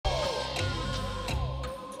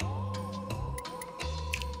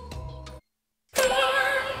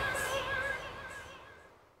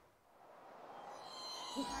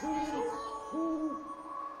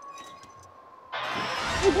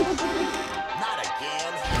Not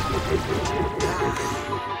again.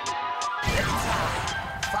 Every time,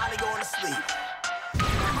 finally going to sleep.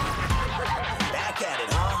 Back at it,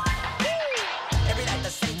 huh? Every night at the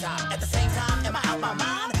same time, am I out my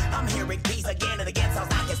mind? I'm hearing keys again and again, sounds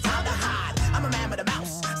like it's time to hide. I'm a man with a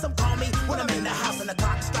mouse, some call me when I'm in the house and the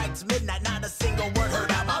clock strikes midnight, not a single word heard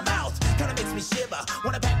out my mouth. Kinda makes me shiver,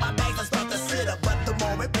 wanna pack my bags and start to sit up, but the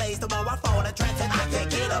more it plays, the more I fall in a trance and I can't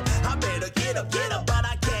get up. I better get up, but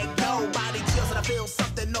I can't go. Body chills and I feel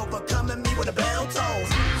something overcoming me when the bell tolls.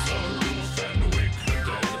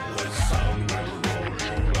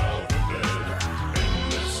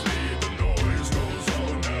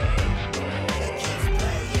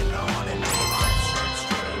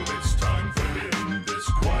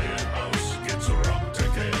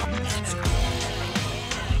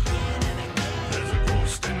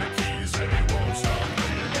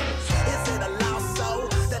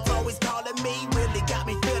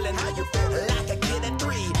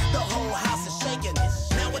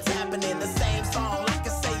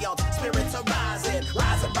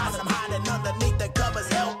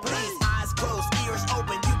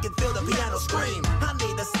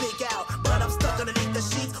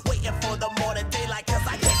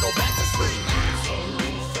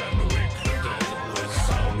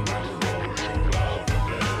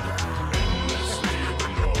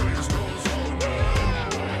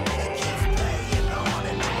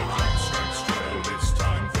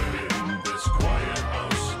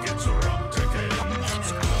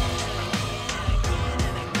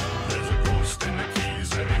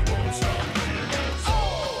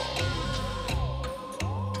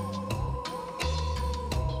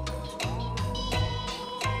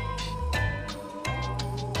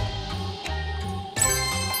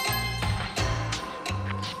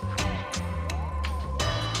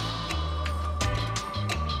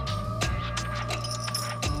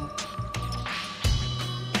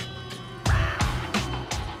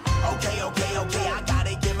 Okay, I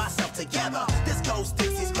gotta get myself together. This ghost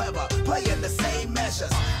thinks he's clever, playing the same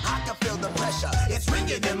measures. I can feel the pressure, it's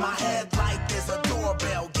ringing in my head like there's a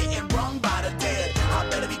doorbell getting rung by the dead.